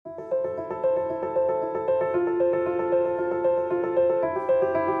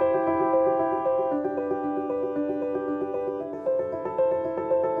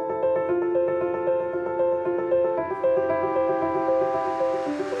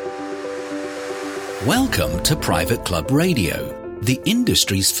Welcome to Private Club Radio, the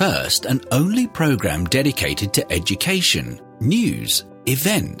industry's first and only program dedicated to education, news,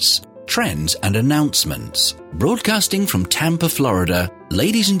 events, trends and announcements. Broadcasting from Tampa, Florida,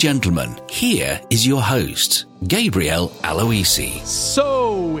 ladies and gentlemen, here is your host, Gabriel Aloisi.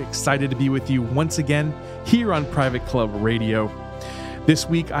 So excited to be with you once again here on Private Club Radio. This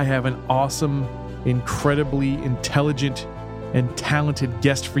week I have an awesome, incredibly intelligent and talented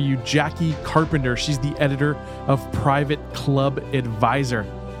guest for you, Jackie Carpenter. She's the editor of Private Club Advisor.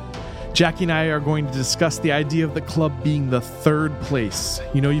 Jackie and I are going to discuss the idea of the club being the third place.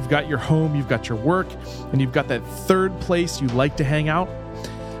 You know, you've got your home, you've got your work, and you've got that third place you like to hang out.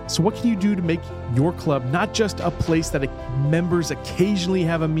 So what can you do to make your club not just a place that members occasionally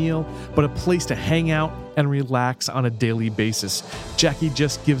have a meal, but a place to hang out and relax on a daily basis? Jackie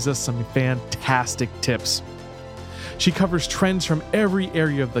just gives us some fantastic tips. She covers trends from every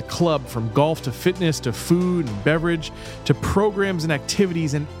area of the club, from golf to fitness to food and beverage to programs and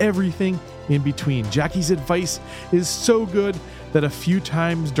activities and everything in between. Jackie's advice is so good that a few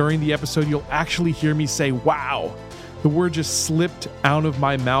times during the episode, you'll actually hear me say, wow. The word just slipped out of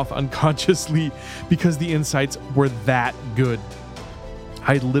my mouth unconsciously because the insights were that good.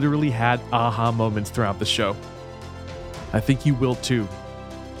 I literally had aha moments throughout the show. I think you will too.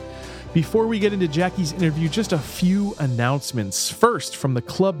 Before we get into Jackie's interview, just a few announcements. First, from the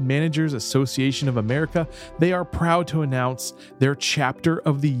Club Managers Association of America, they are proud to announce their Chapter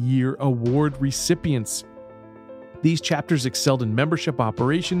of the Year Award recipients. These chapters excelled in membership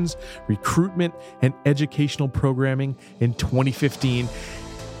operations, recruitment, and educational programming in 2015.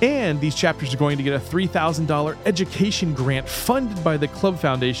 And these chapters are going to get a $3,000 education grant funded by the Club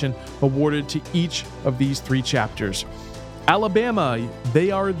Foundation awarded to each of these three chapters. Alabama, they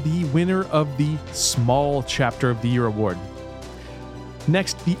are the winner of the Small Chapter of the Year Award.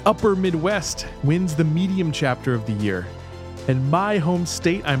 Next, the Upper Midwest wins the Medium Chapter of the Year. And my home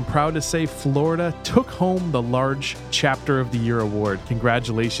state, I'm proud to say, Florida, took home the Large Chapter of the Year Award.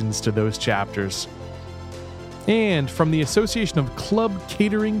 Congratulations to those chapters. And from the Association of Club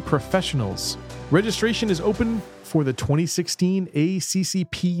Catering Professionals, registration is open for the 2016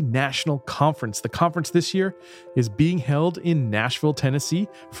 ACCP National Conference. The conference this year is being held in Nashville, Tennessee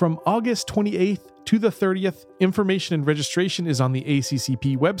from August 28th to the 30th. Information and registration is on the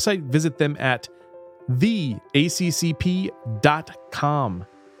ACCP website. Visit them at theaccp.com.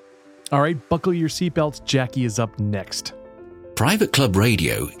 All right, buckle your seatbelts. Jackie is up next. Private Club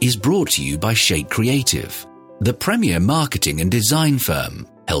Radio is brought to you by Shake Creative, the premier marketing and design firm,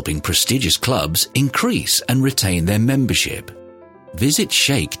 helping prestigious clubs increase and retain their membership. Visit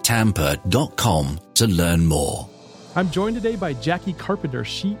shaketampa.com to learn more. I'm joined today by Jackie Carpenter.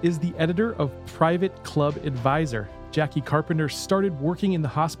 She is the editor of Private Club Advisor. Jackie Carpenter started working in the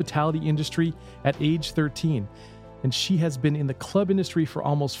hospitality industry at age 13, and she has been in the club industry for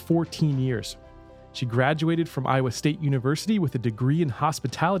almost 14 years. She graduated from Iowa State University with a degree in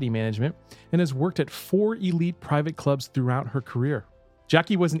hospitality management and has worked at 4 elite private clubs throughout her career.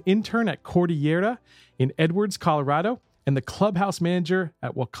 Jackie was an intern at Cordillera in Edwards, Colorado, and the clubhouse manager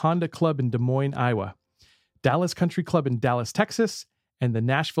at Wakanda Club in Des Moines, Iowa, Dallas Country Club in Dallas, Texas, and the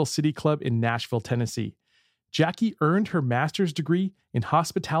Nashville City Club in Nashville, Tennessee. Jackie earned her master's degree in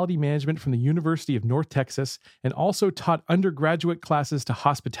hospitality management from the University of North Texas and also taught undergraduate classes to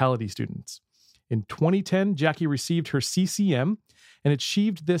hospitality students. In 2010, Jackie received her CCM and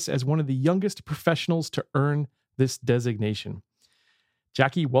achieved this as one of the youngest professionals to earn this designation.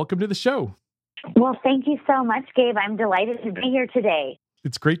 Jackie, welcome to the show. Well, thank you so much, Gabe. I'm delighted to be here today.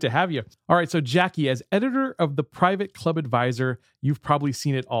 It's great to have you. All right, so Jackie, as editor of the Private Club Advisor, you've probably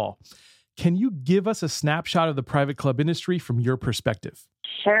seen it all. Can you give us a snapshot of the private club industry from your perspective?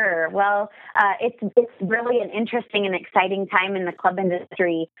 Sure. Well, it's really an interesting and exciting time in the club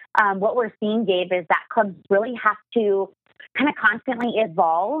industry. What we're seeing, Gabe, is that clubs really have to kind of constantly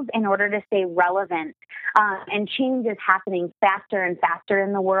evolve in order to stay relevant. And change is happening faster and faster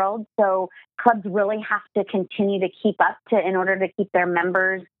in the world. So clubs really have to continue to keep up in order to keep their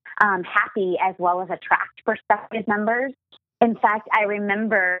members happy as well as attract prospective members. In fact, I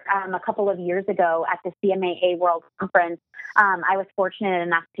remember a couple of years ago at the CMAA World Conference, I was fortunate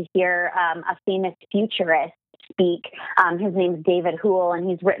enough to hear a famous futurist speak. His name's David Houle, and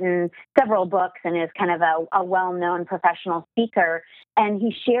he's written several books and is kind of a well-known professional speaker. And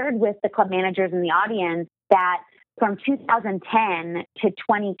he shared with the club managers in the audience that from 2010 to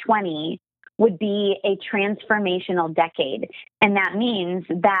 2020 would be a transformational decade. And that means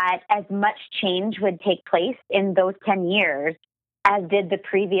that as much change would take place in those 10 years as did the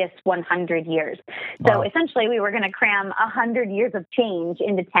previous 100 years. So Wow. essentially, we were going to cram 100 years of change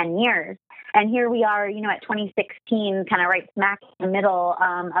into 10 years. And here we are, at 2016, kind of right smack in the middle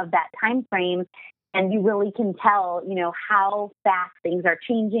of that time frame. And you really can tell, how fast things are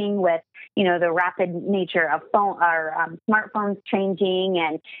changing with, the rapid nature of smartphones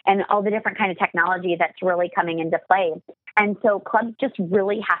changing and all the different kind of technology that's really coming into play. And so clubs just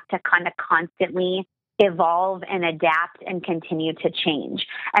really have to kind of constantly evolve and adapt and continue to change.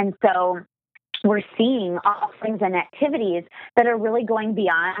 And so we're seeing offerings and activities that are really going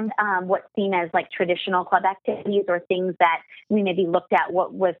beyond what's seen as like traditional club activities or things that we maybe looked at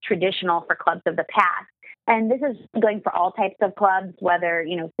what was traditional for clubs of the past. And this is going for all types of clubs, whether,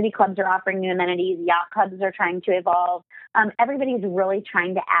 city clubs are offering new amenities, yacht clubs are trying to evolve. Everybody's really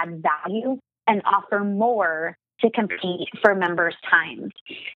trying to add value and offer more to compete for members' time.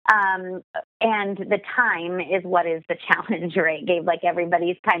 And the time is what is the challenge, right, Gabe? Like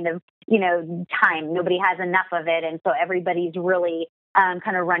everybody's kind of, time. Nobody has enough of it. And so everybody's really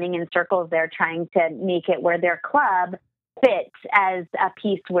kind of running in circles there trying to make it where their club fits as a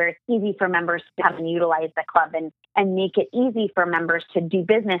piece where it's easy for members to come and utilize the club and make it easy for members to do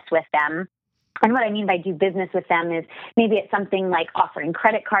business with them. And what I mean by do business with them is maybe it's something like offering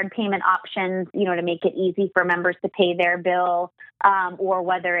credit card payment options, to make it easy for members to pay their bill, or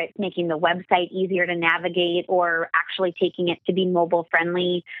whether it's making the website easier to navigate or actually taking it to be mobile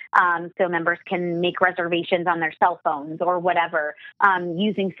friendly, so members can make reservations on their cell phones or whatever,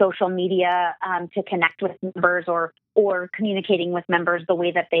 using social media to connect with members or communicating with members the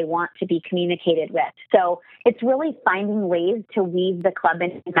way that they want to be communicated with. So it's really finding ways to weave the club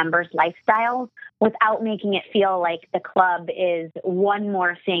into members' lifestyles without making it feel like the club is one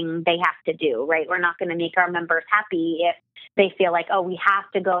more thing they have to do, right? We're not going to make our members happy if they feel like, oh, we have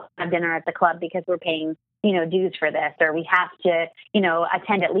to go have dinner at the club because we're paying, dues for this, or we have to,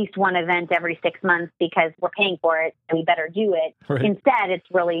 attend at least one event every 6 months because we're paying for it and we better do it. Right. Instead, it's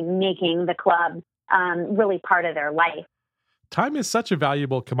really making the club really part of their life. Time is such a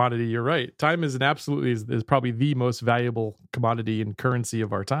valuable commodity. You're right. Time is is probably the most valuable commodity and currency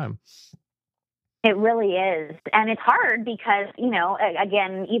of our time. It really is. And it's hard because,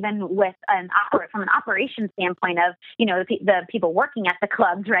 again, even with from an operation standpoint of, the people working at the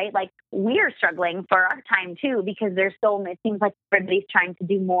clubs, right? Like we're struggling for our time too, because it seems like everybody's trying to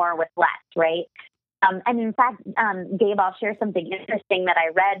do more with less, right? And in fact, Gabe, I'll share something interesting that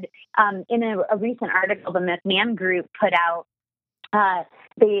I read in a recent article the McMahon Group put out.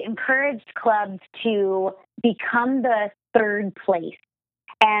 They encouraged clubs to become the third place.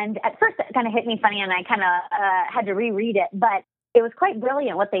 And at first it kind of hit me funny and I kind of had to reread it, but it was quite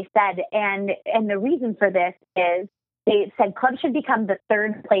brilliant what they said. And the reason for this is they said clubs should become the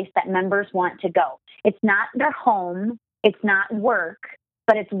third place that members want to go. It's not their home. It's not work,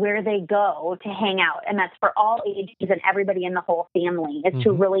 but it's where they go to hang out. And that's for all ages and everybody in the whole family is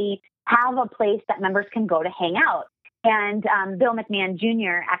to really have a place that members can go to hang out. And Bill McMahon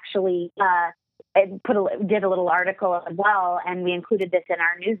Jr. actually did a little article as well, and we included this in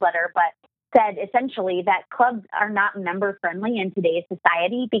our newsletter, but said essentially that clubs are not member-friendly in today's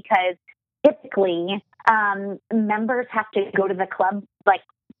society because typically members have to go to the club like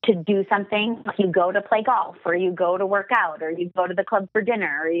to do something. You go to play golf, or you go to work out, or you go to the club for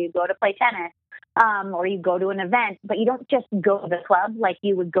dinner, or you go to play tennis, or you go to an event, but you don't just go to the club like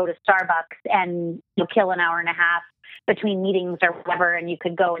you would go to Starbucks and kill an hour and a half between meetings or whatever, and you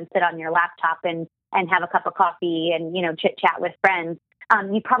could go and sit on your laptop and have a cup of coffee and, chit chat with friends.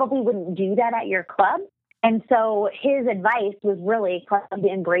 You probably wouldn't do that at your club. And so his advice was really clubs to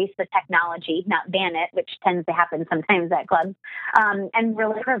embrace the technology, not ban it, which tends to happen sometimes at clubs, and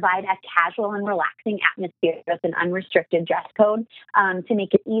really provide a casual and relaxing atmosphere with an unrestricted dress code to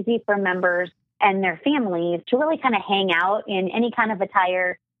make it easy for members and their families to really kind of hang out in any kind of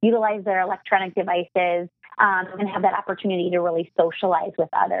attire, utilize their electronic devices, and have that opportunity to really socialize with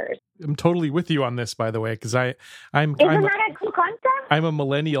others. I'm totally with you on this, by the way, because I'm Isn't that a cool concept? I'm a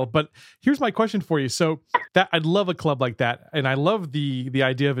millennial, but here's my question for you. So that I'd love a club like that, and I love the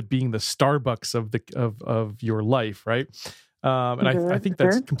idea of it being the Starbucks of your life, right? And I think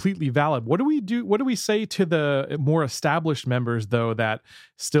that's completely valid. What do we do? What do we say to the more established members, though, that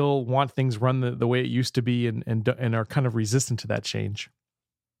still want things run the way it used to be and are kind of resistant to that change?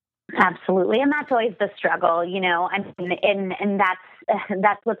 Absolutely. And that's always the struggle, I mean, and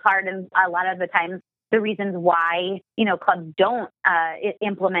that's what's hard. And a lot of the times the reasons why, clubs don't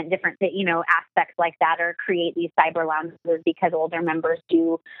implement different, aspects like that or create these cyber lounges, because older members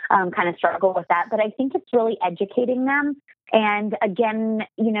do kind of struggle with that. But I think it's really educating them. And again,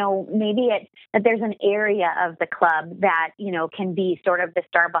 maybe it's that there's an area of the club that, can be sort of the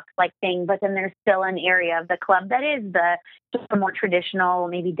Starbucks-like thing, but then there's still an area of the club that is the sort of more traditional,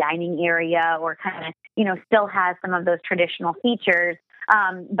 maybe dining area, or kind of, still has some of those traditional features.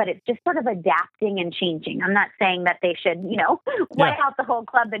 But it's just sort of adapting and changing. I'm not saying that they should, wipe out the whole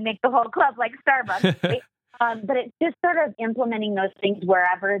club and make the whole club like Starbucks. Right? But it's just sort of implementing those things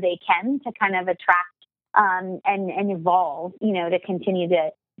wherever they can to kind of attract and evolve, to continue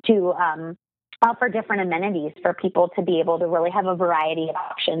to offer different amenities for people to be able to really have a variety of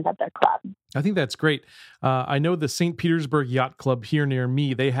options at their club. I think that's great. I know the St. Petersburg Yacht Club here near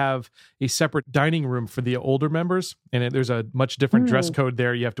me, they have a separate dining room for the older members, and there's a much different dress code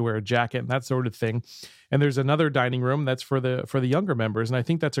there. You have to wear a jacket and that sort of thing. And there's another dining room that's for the younger members, and I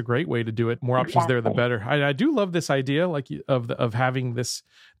think that's a great way to do it. More options there, the better. I do love this idea, of having this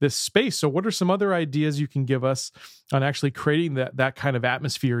space. So, what are some other ideas you can give us on actually creating that kind of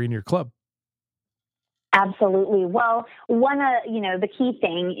atmosphere in your club? Absolutely. Well, the key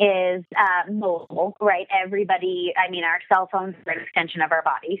thing is mobile, right? Everybody, our cell phones are an extension of our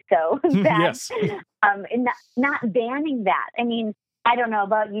body. So that's not banning that. I don't know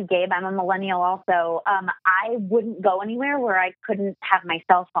about you, Gabe. I'm a millennial also. I wouldn't go anywhere where I couldn't have my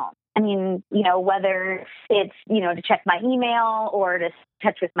cell phone. Whether it's, to check my email or to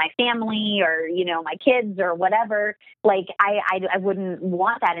touch with my family or, my kids or whatever, I wouldn't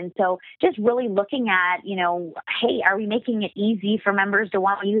want that. And so just really looking at, hey, are we making it easy for members to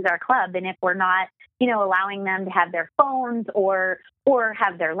want to use our club? And if we're not, allowing them to have their phones or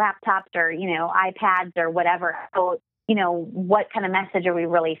have their laptops or, iPads or whatever. So, what kind of message are we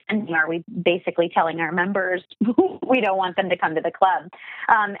really sending? Are we basically telling our members we don't want them to come to the club?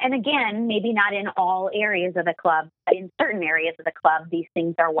 And again, maybe not in all areas of the club, but in certain areas of the club, these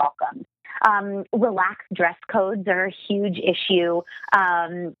things are welcomed. Relaxed dress codes are a huge issue.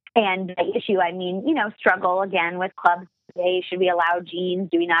 And the issue, struggle again with clubs today. Should we allow jeans?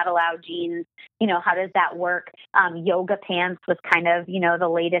 Do we not allow jeans? How does that work? Yoga pants was kind of, the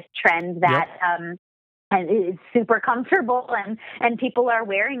latest trend that, and it's super comfortable and people are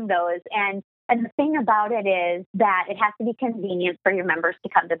wearing those. And the thing about it is that it has to be convenient for your members to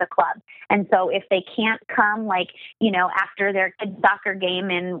come to the club. And so if they can't come after their kid's soccer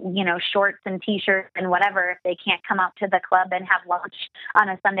game in, shorts and t-shirts and whatever, if they can't come out to the club and have lunch on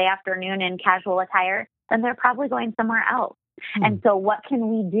a Sunday afternoon in casual attire, then they're probably going somewhere else. And so what can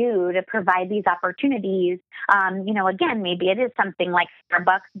we do to provide these opportunities? Again, maybe it is something like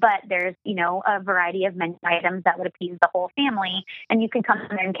Starbucks, but there's, a variety of menu items that would appease the whole family. And you can come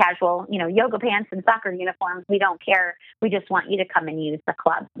in casual, yoga pants and soccer uniforms. We don't care. We just want you to come and use the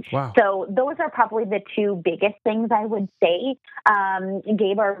club. Wow. So those are probably the two biggest things I would say,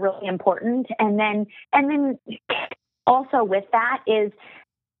 Gabe, are really important. And then also with that is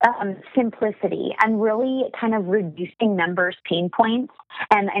simplicity and really kind of reducing members' pain points.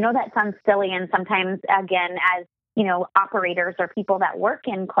 And I know that sounds silly, and sometimes, again, as operators or people that work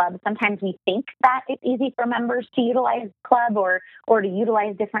in clubs, sometimes we think that it's easy for members to utilize club or to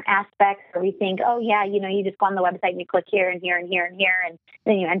utilize different aspects, or we think, oh yeah, you just go on the website and you click here and here and here and here, and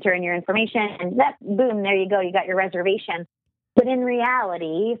then you enter in your information, and boom, there you go, you got your reservation. But in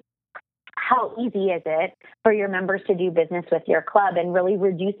reality, how easy is it for your members to do business with your club, and really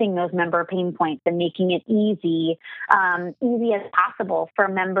reducing those member pain points and making it easy as possible for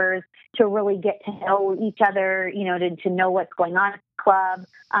members to really get to know each other, to know what's going on at the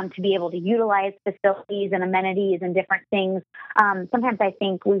club, to be able to utilize facilities and amenities and different things. Sometimes I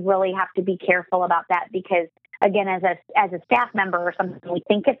think we really have to be careful about that because, again, as a staff member or something, we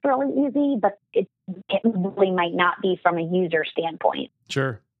think it's really easy, but it really might not be from a user standpoint.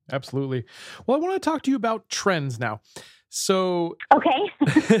 Sure. Absolutely. Well, I want to talk to you about trends now. So, okay,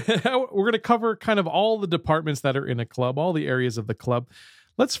 we're going to cover kind of all the departments that are in a club, all the areas of the club.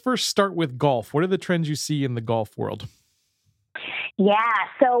 Let's first start with golf. What are the trends you see in the golf world? Yeah.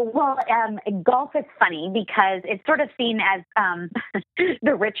 So, golf is funny because it's sort of seen as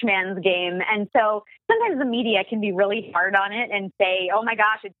the rich man's game. And so sometimes the media can be really hard on it and say, oh my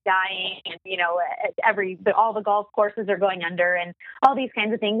gosh, it's dying. And, all the golf courses are going under and all these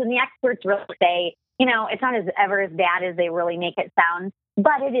kinds of things. And the experts really say, it's not ever as bad as they really make it sound.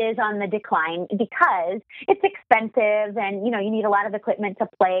 But it is on the decline because it's expensive and, you need a lot of equipment to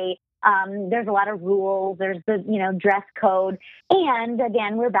play. There's a lot of rules. There's the, dress code. And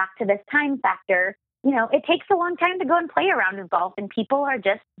again, we're back to this time factor. it takes a long time to go and play a round of golf, and people are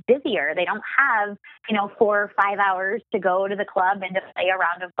just busier. They don't have, 4 or 5 hours to go to the club and to play a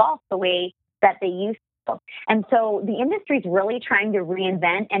round of golf the way that they used to. And so the industry is really trying to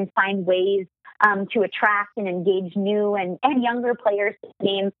reinvent and find ways to attract and engage new and younger players to the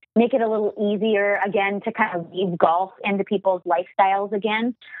game, make it a little easier, again, to kind of weave golf into people's lifestyles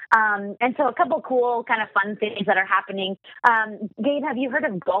again. And so a couple cool kind of fun things that are happening. Gabe, have you heard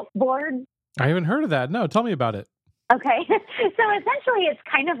of golf boards? I haven't heard of that. No, tell me about it. Okay. So essentially it's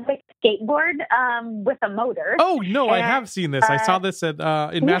kind of like a skateboard with a motor. Oh, no, I have seen this. I saw this in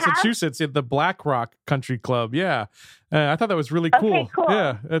Massachusetts at the Black Rock Country Club. Yeah. I thought that was really cool. Okay, cool.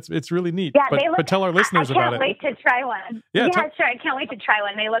 Yeah, it's really neat. Yeah, but tell our listeners about it. I can't wait to try one. Yeah, sure. I can't wait to try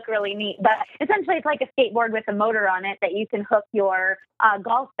one. They look really neat. But essentially, it's like a skateboard with a motor on it that you can hook your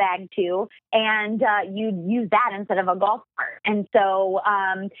golf bag to, and you use that instead of a golf cart. And so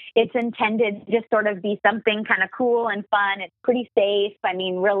it's intended to just sort of be something kind of cool and fun. It's pretty safe. I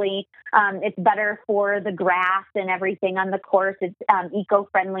mean, really, it's better for the grass and everything on the course. It's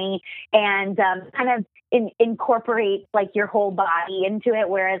eco-friendly and kind of incorporate like your whole body into it,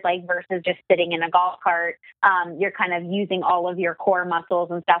 whereas like versus just sitting in a golf cart, you're kind of using all of your core muscles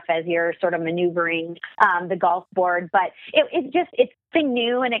and stuff as you're sort of maneuvering the golf board. But it's something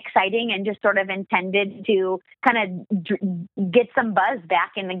new and exciting and just sort of intended to kind of get some buzz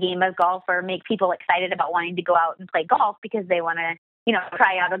back in the game of golf or make people excited about wanting to go out and play golf because they want to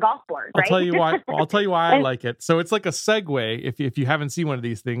try out a golf board, right? I'll tell you why I like it. So it's like a Segway. If you haven't seen one of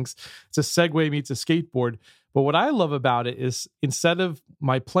these things, it's a Segway meets a skateboard. But what I love about it is instead of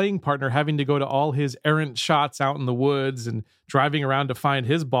my playing partner having to go to all his errant shots out in the woods and driving around to find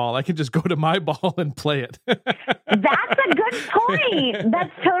his ball, I can just go to my ball and play it. That's a good point.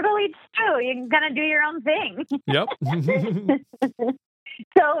 That's totally true. You're going to do your own thing. Yep.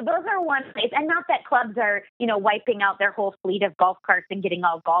 So those are one place, and not that clubs are, wiping out their whole fleet of golf carts and getting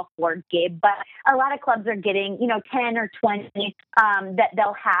all golf boards, Gabe, but a lot of clubs are getting, 10 or 20 that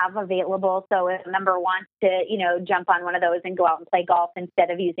they'll have available. So if a member wants to, jump on one of those and go out and play golf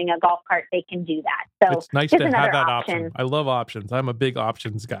instead of using a golf cart, they can do that. So it's nice to have that option. I love options. I'm a big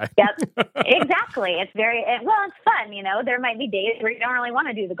options guy. Yep, exactly. It's it's fun. There might be days where you don't really want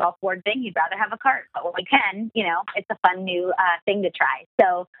to do the golf board thing. You'd rather have a cart, but when we can, it's a fun new thing to try.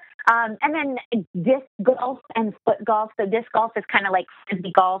 So, and then disc golf and foot golf. So disc golf is kind of like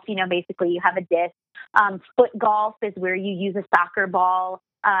frisbee golf. Basically you have a disc. Foot golf is where you use a soccer ball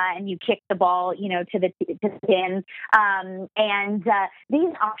and you kick the ball, to the pin. And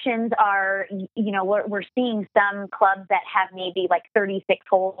these options are, we're seeing some clubs that have maybe like 36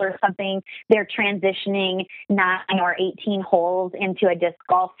 holes or something. They're transitioning 9 or 18 holes into a disc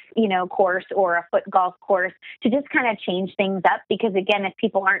golf, course or a foot golf course to just kind of change things up. Because again, if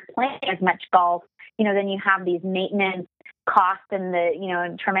people aren't playing as much golf, then you have these maintenance costs and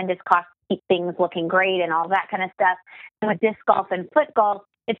the, tremendous costs to keep things looking great and all that kind of stuff. And with disc golf and foot golf,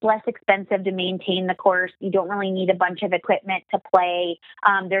 it's less expensive to maintain the course. You don't really need a bunch of equipment to play.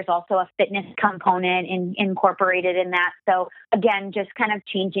 There's also a fitness component incorporated in that. So again, just kind of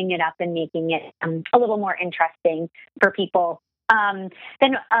changing it up and making it a little more interesting for people.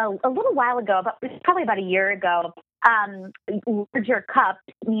 Then a little while ago, probably about a year ago, larger cups,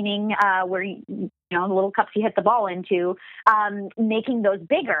 meaning where the little cups you hit the ball into, making those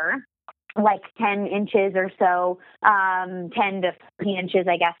bigger, like 10 inches or so, 10 to 15 inches,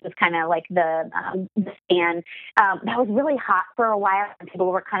 I guess, was kind of like the span. That was really hot for a while. People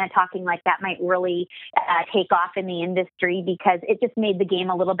were kind of talking like that might really take off in the industry because it just made the game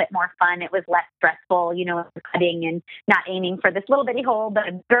a little bit more fun. It was less stressful, cutting and not aiming for this little bitty hole, but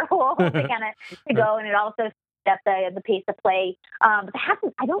a bigger hole to kind of to go. And it also at the pace of play. But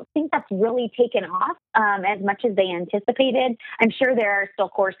I don't think that's really taken off as much as they anticipated. I'm sure there are still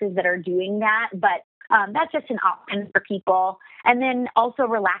courses that are doing that, but that's just an option for people. And then also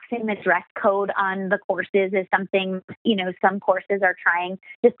relaxing the dress code on the courses is something, some courses are trying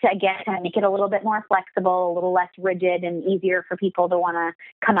just to, again, kind of make it a little bit more flexible, a little less rigid and easier for people to want to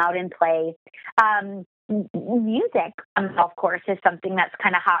come out and play. Music on the golf course is something that's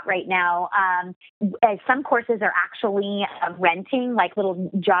kind of hot right now. Some courses are actually renting like little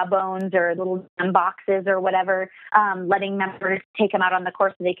jawbones or little jam boxes or whatever, letting members take them out on the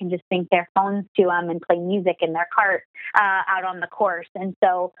course so they can just sync their phones to them and play music in their cart out on the course. And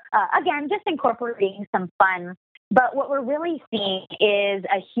so, again, just incorporating some fun. But what we're really seeing is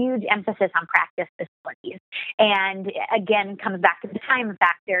a huge emphasis on practice facilities. And again, comes back to the time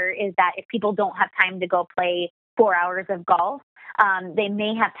factor is that if people don't have time to go play 4 hours of golf, they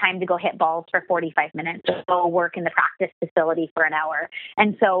may have time to go hit balls for 45 minutes or go work in the practice facility for an hour.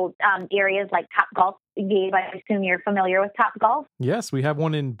 And so areas like Top Golf, Gabe, I assume you're familiar with Top Golf? Yes, we have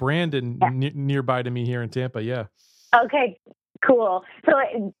one in Brandon nearby to me here in Tampa, yeah. Okay, cool. So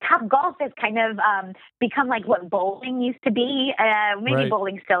Top Golf has kind of become like what bowling used to be. Maybe Right.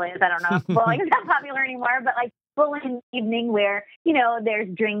 Bowling still is. I don't know if bowling is not popular anymore, but like bowling evening where, there's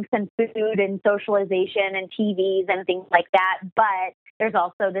drinks and food and socialization and TVs and things like that. But there's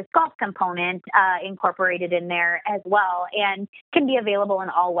also this golf component incorporated in there as well and can be available in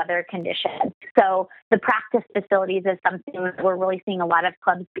all weather conditions. So the practice facilities is something that we're really seeing a lot of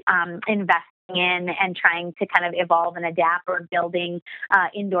clubs invest in and trying to kind of evolve and adapt, or building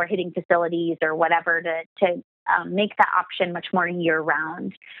indoor hitting facilities or whatever to make that option much more year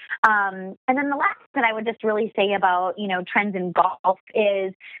round. And then the last that I would just really say about, trends in golf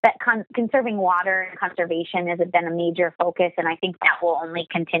is that conserving water and conservation has been a major focus. And I think that will only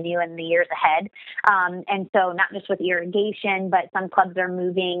continue in the years ahead. And so not just with irrigation, but some clubs are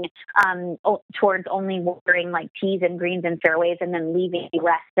moving towards only watering like tees and greens and fairways, and then leaving the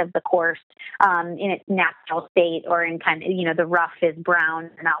rest of the course in its natural state, or in kind of, the rough is brown,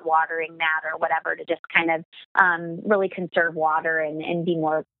 you're not watering that or whatever, to just kind of really conserve water and be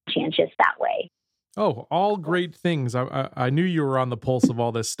more conscientious that way. Oh, all great things. I knew you were on the pulse of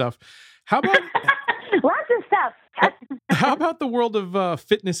all this stuff. How about lots of stuff? How about the world of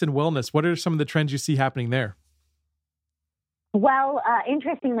fitness and wellness? What are some of the trends you see happening there? Well,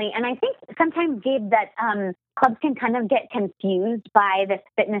 interestingly, and I think sometimes, Gabe, that clubs can kind of get confused by this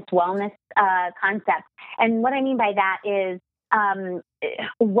fitness wellness concept. And what I mean by that is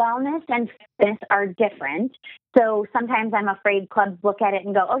wellness and fitness are different. So sometimes I'm afraid clubs look at it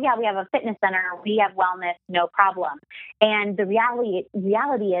and go, oh, yeah, we have a fitness center, we have wellness, no problem. And the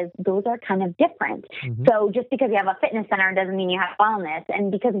reality is those are kind of different. Mm-hmm. So just because you have a fitness center doesn't mean you have wellness.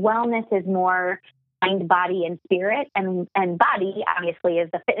 And because wellness is more mind, body, and spirit, and body obviously is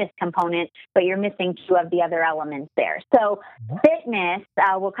the fitness component, but you're missing two of the other elements there. So fitness,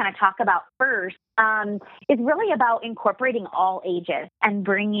 we'll kind of talk about first, is really about incorporating all ages and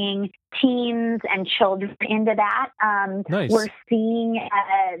bringing teens and children into that. Nice. We're seeing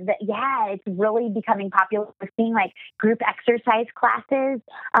it's really becoming popular. We're seeing like group exercise classes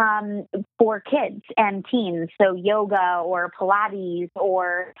for kids and teens. So yoga or Pilates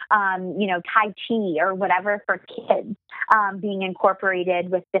or, Tai Chi or whatever for kids being incorporated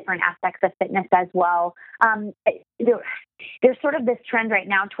with different aspects of fitness as well. There's sort of this trend right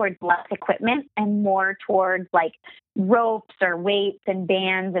now towards less equipment and more towards like ropes or weights and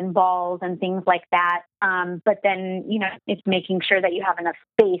bands and balls and things like that. But then, it's making sure that you have enough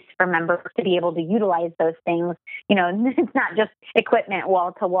space for members to be able to utilize those things. It's not just equipment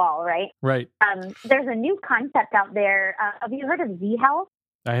wall to wall, right? Right. There's a new concept out there. Have you heard of Z Health?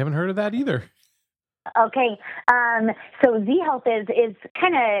 I haven't heard of that either. Okay. So Z Health is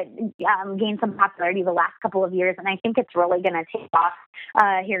kind of gained some popularity the last couple of years, and I think it's really going to take off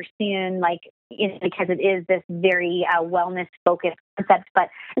here soon, because it is this very wellness-focused concept. But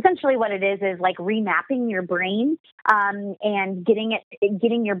essentially what it is like remapping your brain and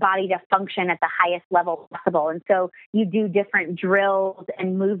getting your body to function at the highest level possible. And so you do different drills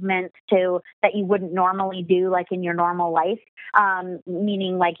and movements that you wouldn't normally do like in your normal life,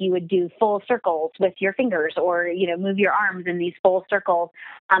 meaning like you would do full circles with your fingers, or move your arms in these full circles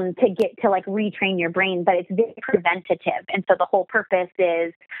to get to like retrain your brain. But it's very preventative. And so the whole purpose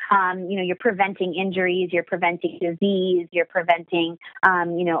is you're preventing injuries, you're preventing disease, you're preventing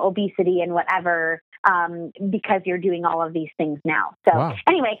obesity and whatever, because you're doing all of these things now. So wow.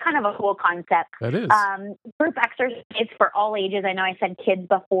 Anyway, kind of a cool concept. That is. Group exercise for all ages. I know I said kids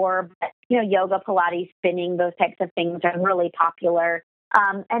before, but yoga, Pilates, spinning, those types of things are really popular.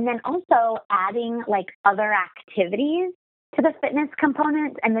 And then also adding like other activities to the fitness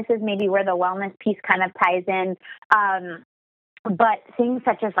component. And this is maybe where the wellness piece kind of ties in. But things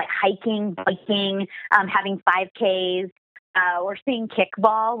such as like hiking, biking, having 5Ks, we're seeing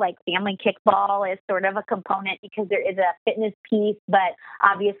kickball, like family kickball is sort of a component because there is a fitness piece, but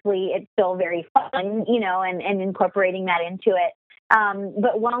obviously it's still very fun, and incorporating that into it.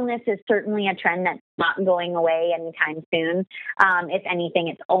 But wellness is certainly a trend that's not going away anytime soon. If anything,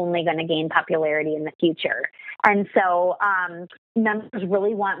 it's only going to gain popularity in the future. And so members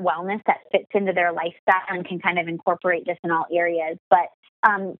really want wellness that fits into their lifestyle and can kind of incorporate this in all areas. But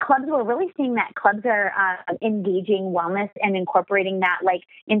clubs, we're really seeing that clubs are engaging wellness and incorporating that like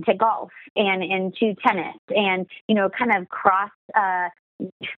into golf and into tennis and, kind of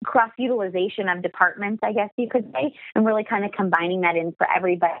cross utilization of departments, I guess you could say, and really kind of combining that in for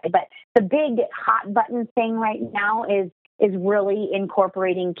everybody. But the big hot button thing right now is is really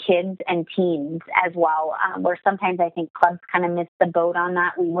incorporating kids and teens as well, where sometimes I think clubs kind of miss the boat on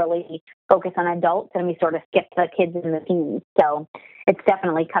that. We really focus on adults and we sort of skip the kids and the teens. So it's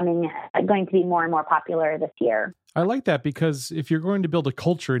definitely going to be more and more popular this year. I like that, because if you're going to build a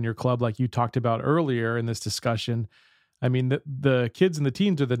culture in your club, like you talked about earlier in this discussion, I mean, the kids and the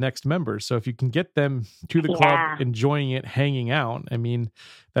teens are the next members. So if you can get them to the club, enjoying it, hanging out, I mean,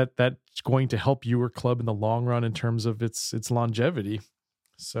 that's going to help your club in the long run in terms of its longevity.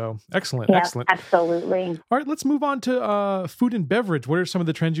 So excellent. Absolutely. All right, let's move on to food and beverage. What are some of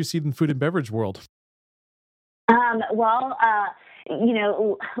the trends you see in the food and beverage world?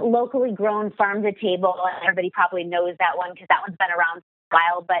 Locally grown farm to table, and everybody probably knows that one because that one's been around for a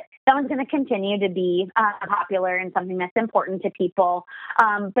while, but that one's going to continue to be popular and something that's important to people.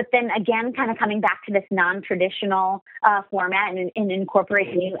 But then again, kind of coming back to this non-traditional format and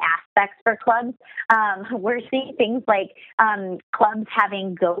incorporating new aspects for clubs, we're seeing things like clubs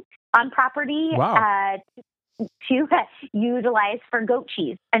having goats on property. Wow. To utilize for goat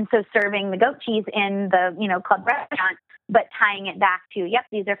cheese. And so serving the goat cheese in the, club restaurant, but tying it back to,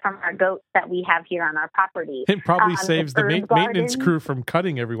 these are from our goats that we have here on our property. It probably saves the maintenance crew from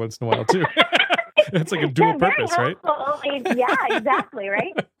cutting every once in a while, too. It's like a dual purpose, right? Yeah, exactly,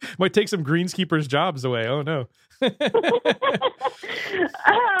 right? Might take some greenskeepers' jobs away. Oh, no.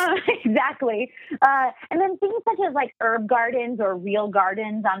 Exactly. And then things such as like herb gardens or real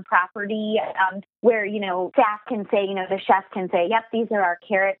gardens on property where, staff can say, the chef can say, yep, these are our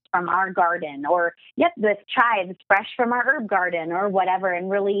carrots from our garden, or yep, this chive's fresh from our herb garden or whatever, and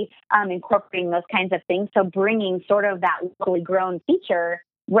really incorporating those kinds of things. So bringing sort of that locally grown feature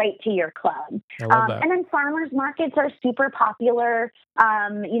right to your club. I love that. And then farmers markets are super popular.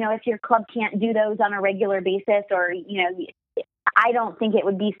 If your club can't do those on a regular basis, or, I don't think it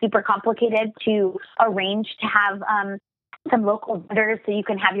would be super complicated to arrange to have some local vendors so you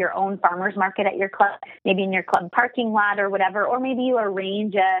can have your own farmers market at your club, maybe in your club parking lot or whatever, or maybe you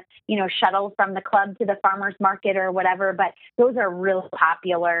arrange a, shuttle from the club to the farmers market or whatever, but those are real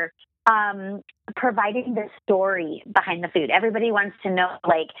popular. Providing the story behind the food. Everybody wants to know,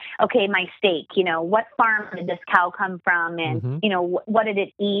 like, okay, my steak, what farm did this cow come from? And, what did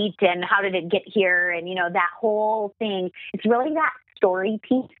it eat? And how did it get here? And, that whole thing. It's really that story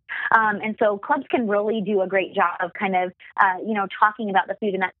piece. And so clubs can really do a great job of kind of, talking about the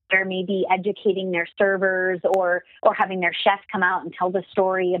food, and that they're maybe educating their servers or having their chef come out and tell the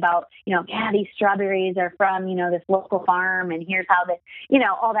story about, these strawberries are from, this local farm, and here's how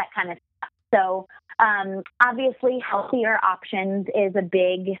all that kind of stuff. So obviously, healthier options is a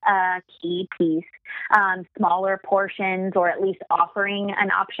big key piece. Smaller portions, or at least offering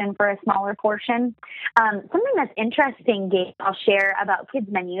an option for a smaller portion. Something that's interesting, Gabe, I'll share about kids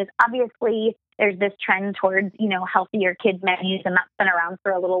menus. Obviously, there's this trend towards, healthier kids menus, and that's been around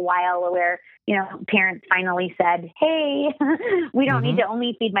for a little while, where, parents finally said, hey, we don't need to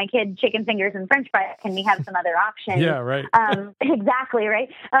only feed my kid chicken fingers and French fries. Can we have some other options? Yeah, right. Exactly, right.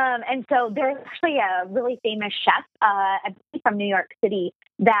 And so there's actually a really famous chef from New York City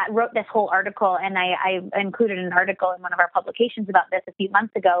that wrote this whole article, and I included an article in one of our publications about this a few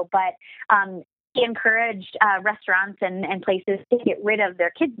months ago, but he encouraged restaurants and places to get rid of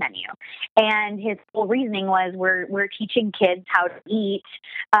their kids menu. And his whole reasoning was we're teaching kids how to eat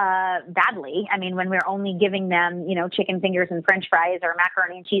badly. I mean, when we're only giving them, chicken fingers and French fries or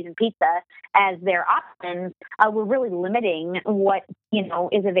macaroni and cheese and pizza as their options, we're really limiting what,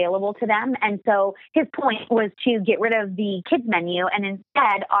 is available to them. And so his point was to get rid of the kids menu and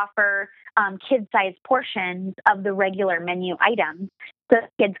instead offer kid-sized portions of the regular menu items. So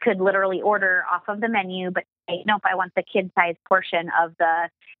kids could literally order off of the menu, but say, nope, I want the kid-sized portion of the,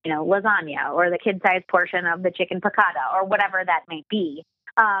 lasagna, or the kid-sized portion of the chicken piccata, or whatever that may be.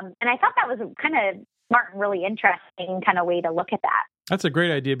 And I thought that was kind of smart and really interesting kind of way to look at that. That's a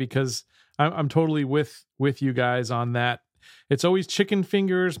great idea, because I'm totally with you guys on that. It's always chicken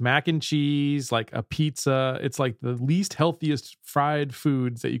fingers, mac and cheese, like a pizza. It's like the least healthiest fried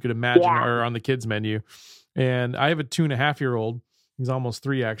foods that you could imagine are on the kids menu. And I have a 2.5-year-old. He's almost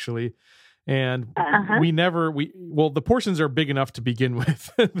 3, actually. And the portions are big enough to begin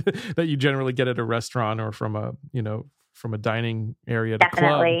with that you generally get at a restaurant or from a dining area at a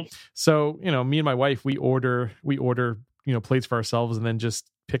club. So, me and my wife, we order, plates for ourselves, and then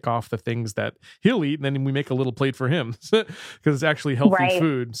just pick off the things that he'll eat, and then we make a little plate for him because it's actually healthy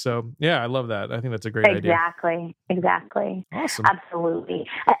food. So yeah, I love that. I think that's a great idea. Exactly. Awesome. Absolutely.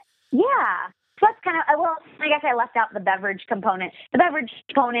 Yeah. that's kind of, well, I guess I left out the beverage component. The beverage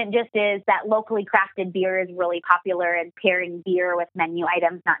component just is that locally crafted beer is really popular, and pairing beer with menu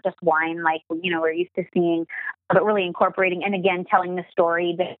items, not just wine like, we're used to seeing, but really incorporating, and again, telling the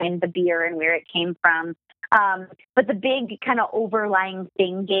story behind the beer and where it came from. But the big kind of overlying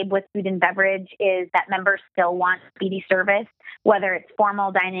thing, Gabe, with food and beverage is that members still want speedy service, whether it's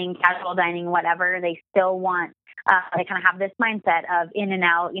formal dining, casual dining, whatever. They still want, they kind of have this mindset of in and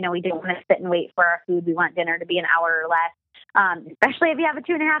out. We don't want to sit and wait for our food. We want dinner to be an hour or less, especially if you have a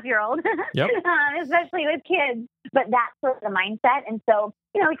 2.5-year-old, yep. Especially with kids. But that's sort of the mindset. And so,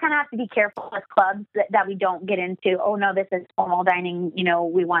 we kind of have to be careful with clubs that we don't get into, oh, no, this is formal dining,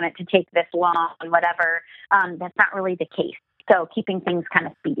 we want it to take this long and whatever. That's not really the case. So keeping things kind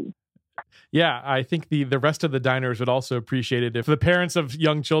of speedy. Yeah, I think the rest of the diners would also appreciate it if the parents of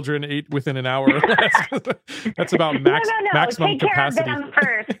young children ate within an hour or less. That's about maximum Take capacity. Care of them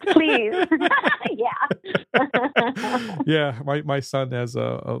first, please. Yeah. Yeah, my son has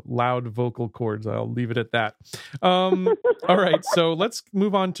a loud vocal cords. I'll leave it at that. All right, so let's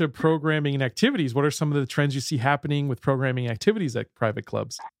move on to programming and activities. What are some of the trends you see happening with programming activities at private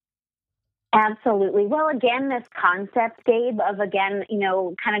clubs? Absolutely. Well, again, this concept, Gabe, of kind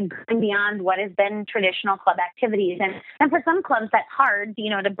of going beyond what has been traditional club activities. And for some clubs, that's hard,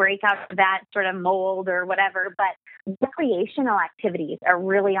 to break out of that sort of mold or whatever. But recreational activities are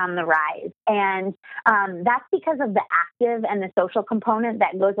really on the rise. And that's because of the active and the social component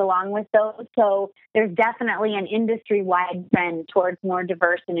that goes along with those. So there's definitely an industry-wide trend towards more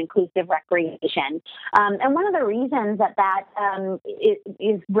diverse and inclusive recreation. And one of the reasons that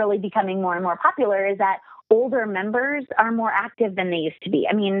is really becoming more and more popular is that older members are more active than they used to be.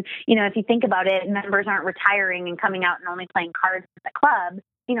 I mean, if you think about it, members aren't retiring and coming out and only playing cards at the club.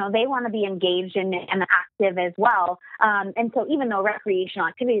 They want to be engaged and active as well. And so even though recreational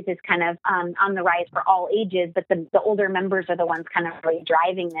activities is kind of on the rise for all ages, but the older members are the ones kind of really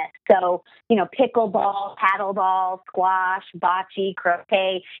driving this. So, pickleball, paddleball, squash, bocce,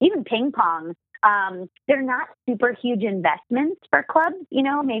 croquet, even ping pong. They're not super huge investments for clubs,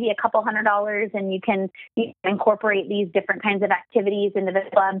 maybe a couple $100, and you can incorporate these different kinds of activities into the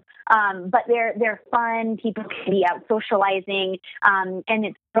club. But they're fun. People can be out socializing. And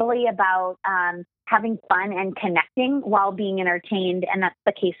it's really about having fun and connecting while being entertained. And that's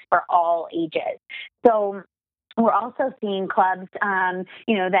the case for all ages. So we're also seeing clubs,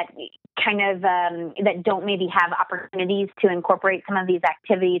 that kind of that don't maybe have opportunities to incorporate some of these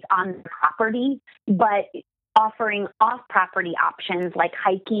activities on the property, but offering off-property options like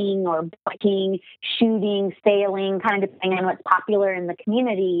hiking or biking, shooting, sailing, kind of depending on what's popular in the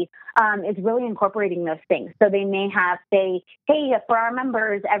community, is really incorporating those things. So they may have, say, hey, for our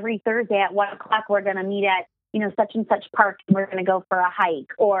members, every Thursday at 1 o'clock, we're going to meet at such and such park, and we're going to go for a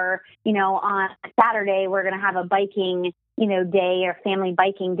hike. Or, on Saturday, we're going to have a biking, day or family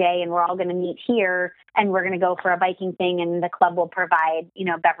biking day, and we're all going to meet here, and we're going to go for a biking thing, and the club will provide,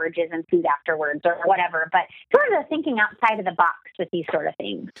 beverages and food afterwards or whatever. But sort of thinking outside of the box with these sort of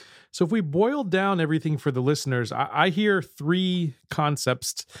things. So if we boil down everything for the listeners, I hear three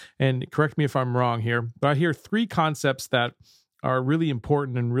concepts, and correct me if I'm wrong here, but I hear three concepts that are really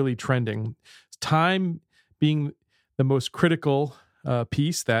important and really trending. Time being the most critical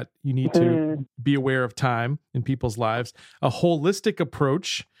piece, that you need to be aware of time in people's lives, a holistic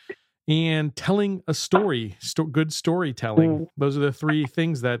approach, and telling a story, good storytelling. Those are the three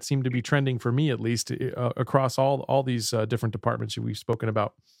things that seem to be trending for me, at least, across all these different departments we've spoken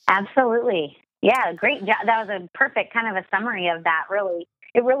about. Absolutely. Yeah, great job. That was a perfect kind of a summary of that, really.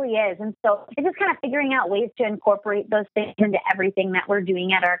 It really is. And so it's just kind of figuring out ways to incorporate those things into everything that we're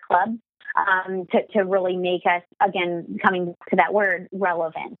doing at our club. To really make us, again, coming to that word,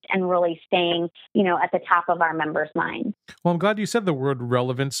 relevant, and really staying, at the top of our members' minds. Well, I'm glad you said the word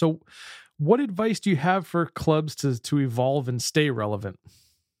relevant. So what advice do you have for clubs to evolve and stay relevant?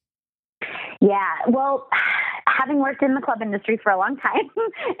 Yeah, well, having worked in the club industry for a long time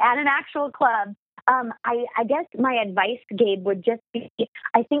at an actual club, I guess my advice, Gabe, would just be,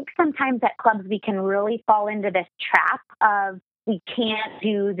 I think sometimes at clubs we can really fall into this trap of, we can't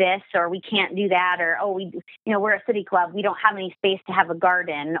do this or we can't do that, or, we're a city club, we don't have any space to have a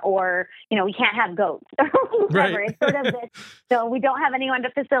garden, or, we can't have goats or whatever. Right. It's sort of this, so we don't have anyone to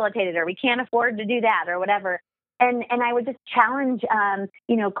facilitate it, or we can't afford to do that or whatever. And I would just challenge,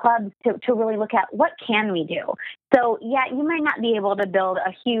 clubs to really look at what can we do. So, yeah, you might not be able to build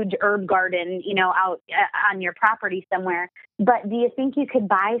a huge herb garden, out on your property somewhere. But do you think you could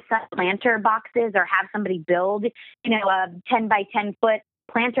buy some planter boxes or have somebody build, a 10 by 10 foot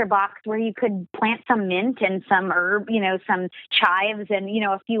planter box where you could plant some mint and some herb, some chives and,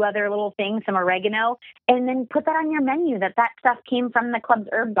 a few other little things, some oregano, and then put that on your menu that stuff came from the club's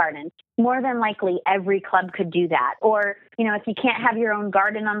herb garden. More than likely, every club could do that. Or, if you can't have your own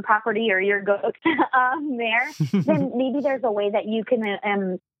garden on property or your goats there, then maybe there's a way that you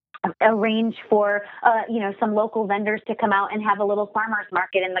can arrange for some local vendors to come out and have a little farmers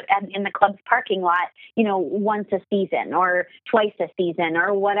market in the club's parking lot, once a season or twice a season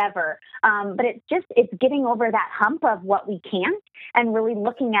or whatever. But it's getting over that hump of what we can't and really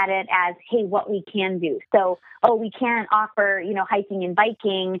looking at it as, hey, what we can do. So, we can't offer, hiking and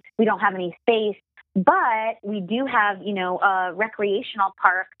biking. We don't have any space. But we do have, a recreational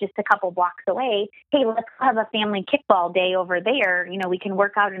park just a couple blocks away. Hey, let's have a family kickball day over there. We can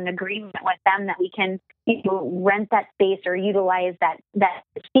work out an agreement with them that we can rent that space or utilize that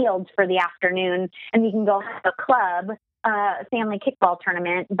field for the afternoon, and we can go have a club family kickball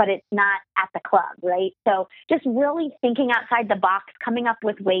tournament, but it's not at the club, right? So just really thinking outside the box, coming up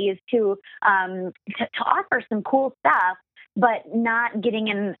with ways to offer some cool stuff, but not getting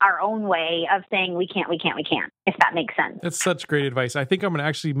in our own way of saying we can't, if that makes sense. That's such great advice. I think I'm going to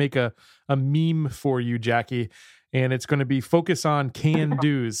actually make a meme for you, Jackie, and it's going to be focus on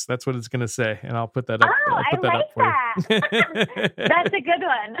can-dos. That's what it's going to say, and I'll put that up. I like that. That's a good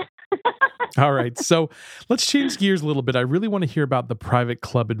one. All right, so let's change gears a little bit. I really want to hear about the Private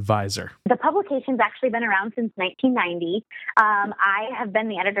Club Advisor. The publication's actually been around since 1990. I have been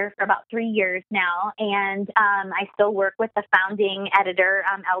the editor for about 3 years now, and I still work with the founding editor,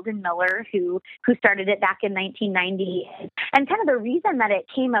 Eldon Miller, who started it back in 1990. And kind of the reason that it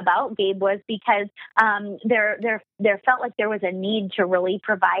came about, Gabe, was because there felt like there was a need to really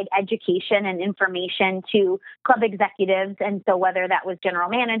provide education and information to club executives, and so whether that was general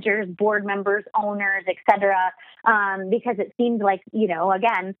managers, board members, owners, et cetera, because it seemed like,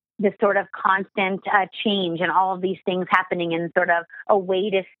 again, this sort of constant change and all of these things happening and sort of a way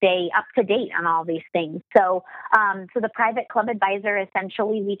to stay up to date on all these things. So the Private Club Advisor,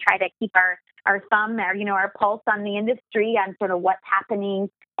 essentially, we try to keep our thumb, our pulse on the industry on sort of what's happening.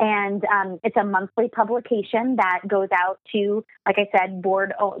 And it's a monthly publication that goes out to, like I said,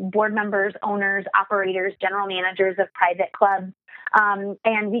 board members, owners, operators, general managers of private clubs.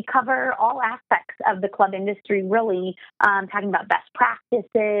 And we cover all aspects of the club industry, really, talking about best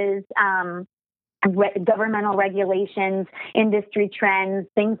practices, governmental regulations, industry trends,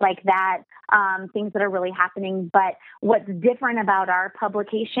 things like that, things that are really happening. But what's different about our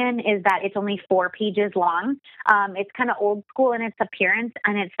publication is that it's only 4 pages long. It's kind of old school in its appearance,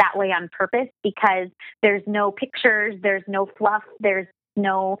 and it's that way on purpose because there's no pictures, there's no fluff, there's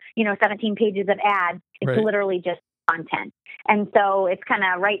no, 17 pages of ads. It's right. Literally just content. And so it's kind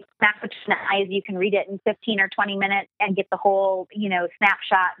of right smack between the eyes. You can read it in 15 or 20 minutes and get the whole,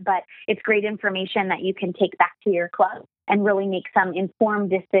 snapshot, but it's great information that you can take back to your club and really make some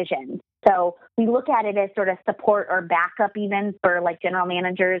informed decisions. So we look at it as sort of support or backup even for like general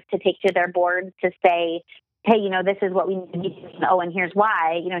managers to take to their boards to say, hey, this is what we need to be doing. Oh, and here's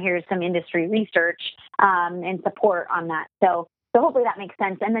why, here's some industry research and support on that. So hopefully that makes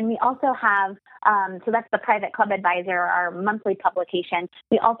sense. And then we also have, so that's the Private Club Advisor, our monthly publication.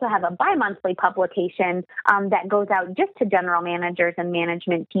 We also have a bi-monthly publication that goes out just to general managers and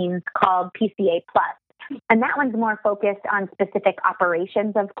management teams called PCA Plus. And that one's more focused on specific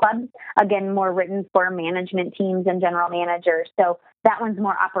operations of clubs, again, more written for management teams and general managers. So that one's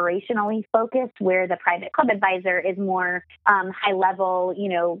more operationally focused, where the Private Club Advisor is more high level,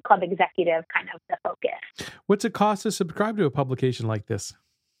 club executive kind of the focus. What's it cost to subscribe to a publication like this?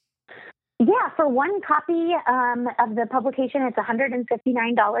 Yeah, for one copy of the publication, it's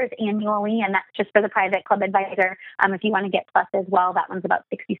 $159 annually, and that's just for the Private Club Advisor. If you want to get Plus as well, that one's about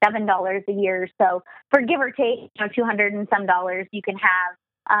 $67 a year. So for give or take, $200 and some dollars, you can have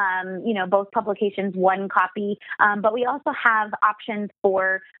both publications, one copy. But we also have options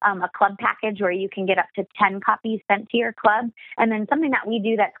for a club package where you can get up to 10 copies sent to your club. And then something that we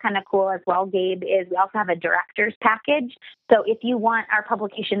do that's kind of cool as well, Gabe, is we also have a director's package. So if you want our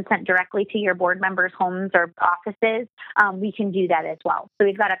publication sent directly to your board members' homes or offices, we can do that as well. So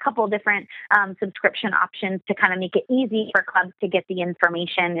we've got a couple different subscription options to kind of make it easy for clubs to get the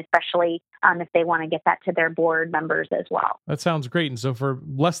information, especially if they want to get that to their board members as well. That sounds great. And so for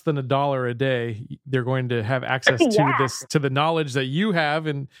less than $1 a day, they're going to have access to the knowledge that you have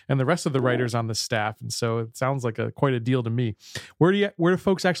and the rest of the writers on the staff. And so it sounds like quite a deal to me. Where do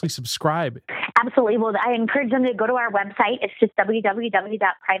folks actually subscribe? Absolutely. Well, I encourage them to go to our website. It's just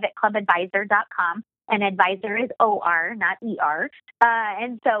www.privateclubadvisor.com. and advisor is O-R, not E-R.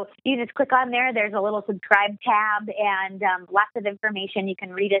 And so you just click on there. There's a little subscribe tab and lots of information. You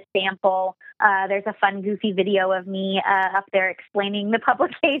can read a sample. There's a fun, goofy video of me up there explaining the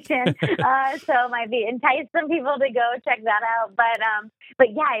publication. So might entice some people to go check that out. But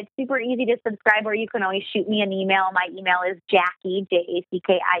yeah, it's super easy to subscribe, or you can always shoot me an email. My email is Jackie, Jackie,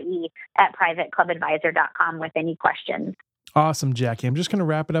 @privateclubadvisor.com with any questions. Awesome, Jackie. I'm just going to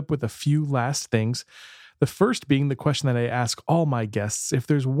wrap it up with a few last things. The first being the question that I ask all my guests. If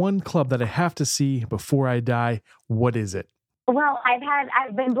there's one club that I have to see before I die, what is it? Well,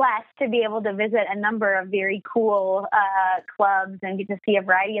 I've been blessed to be able to visit a number of very cool clubs and get to see a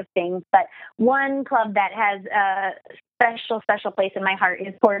variety of things. But one club that has a special place in my heart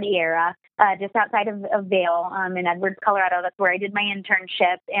is Cordillera, just outside of Vail, in Edwards, Colorado. That's where I did my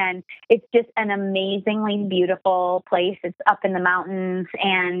internship, and it's just an amazingly beautiful place. It's up in the mountains,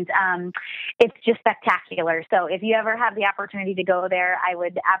 and it's just spectacular. So if you ever have the opportunity to go there, I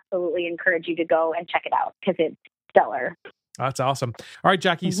would absolutely encourage you to go and check it out because it's stellar. That's awesome. All right,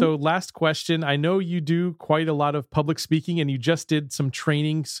 Jackie. Mm-hmm. So last question. I know you do quite a lot of public speaking, and you just did some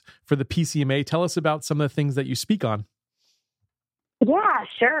trainings for the PCMA. Tell us about some of the things that you speak on. Yeah,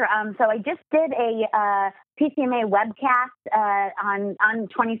 sure. So I just did a PCMA webcast on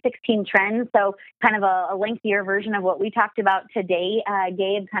 2016 trends. So kind of a lengthier version of what we talked about today.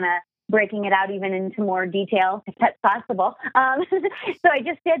 Gabe kind of breaking it out even into more detail, if that's possible. So I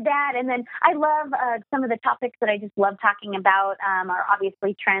just did that. And then I love some of the topics that I just love talking about are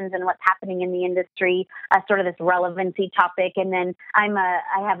obviously trends and what's happening in the industry, sort of this relevancy topic. And then I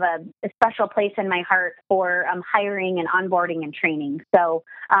have a special place in my heart for hiring and onboarding and training. So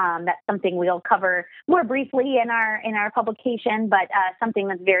that's something we'll cover more briefly in our publication, but something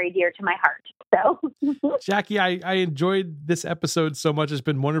that's very dear to my heart. So, Jackie, I enjoyed this episode so much. It's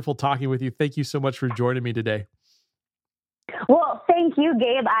been wonderful talking with you. Thank you so much for joining me today. Well, thank you,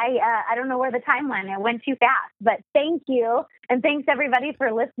 Gabe. I don't know where the time went. It went too fast, but thank you. And thanks everybody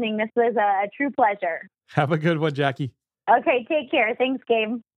for listening. This was a true pleasure. Have a good one, Jackie. Okay, take care. Thanks,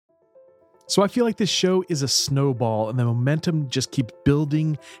 Gabe. So I feel like this show is a snowball and the momentum just keeps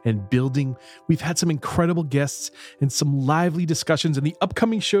building and building. We've had some incredible guests and some lively discussions, and the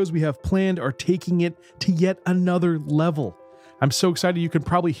upcoming shows we have planned are taking it to yet another level. I'm so excited. You can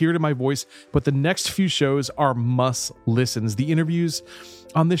probably hear it in my voice, but the next few shows are must listens. The interviews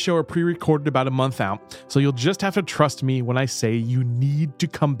on this show are pre-recorded about a month out, so you'll just have to trust me when I say you need to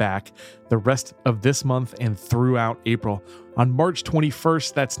come back the rest of this month and throughout April. On March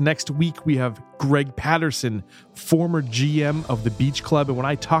 21st, that's next week, we have Greg Patterson, former GM of the Beach Club, and when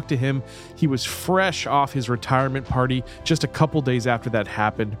I talked to him, he was fresh off his retirement party just a couple days after that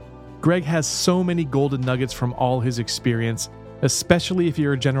happened. Greg has so many golden nuggets from all his experience, especially if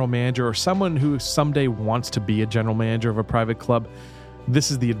you're a general manager or someone who someday wants to be a general manager of a private club.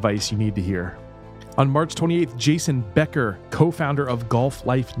 This is the advice you need to hear. On March 28th, Jason Becker, co-founder of Golf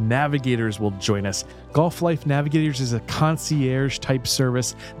Life Navigators, will join us. Golf Life Navigators is a concierge-type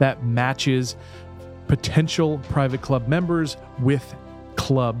service that matches potential private club members with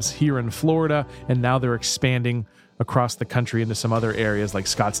clubs here in Florida, and now they're expanding across the country into some other areas like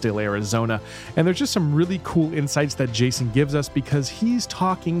Scottsdale, Arizona. And there's just some really cool insights that Jason gives us because he's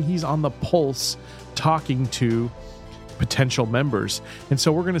on the pulse talking to potential members. And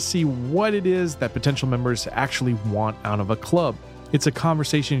so we're going to see what it is that potential members actually want out of a club. It's a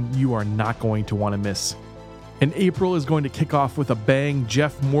conversation you are not going to want to miss. And April is going to kick off with a bang.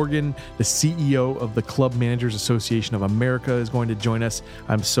 Jeff Morgan, the CEO of the Club Managers Association of America, is going to join us.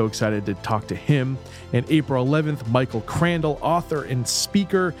 I'm so excited to talk to him. And April 11th, Michael Crandall, author and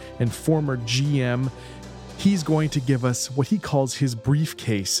speaker and former GM, he's going to give us what he calls his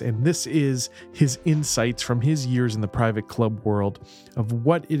briefcase. And this is his insights from his years in the private club world of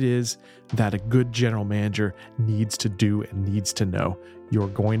what it is that a good general manager needs to do and needs to know. You're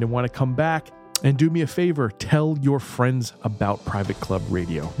going to want to come back. And do me a favor, tell your friends about Private Club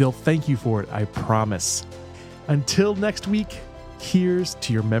Radio. They'll thank you for it, I promise. Until next week, here's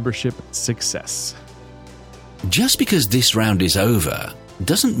to your membership success. Just because this round is over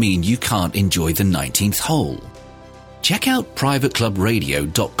doesn't mean you can't enjoy the 19th hole. Check out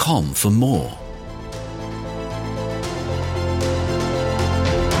privateclubradio.com for more.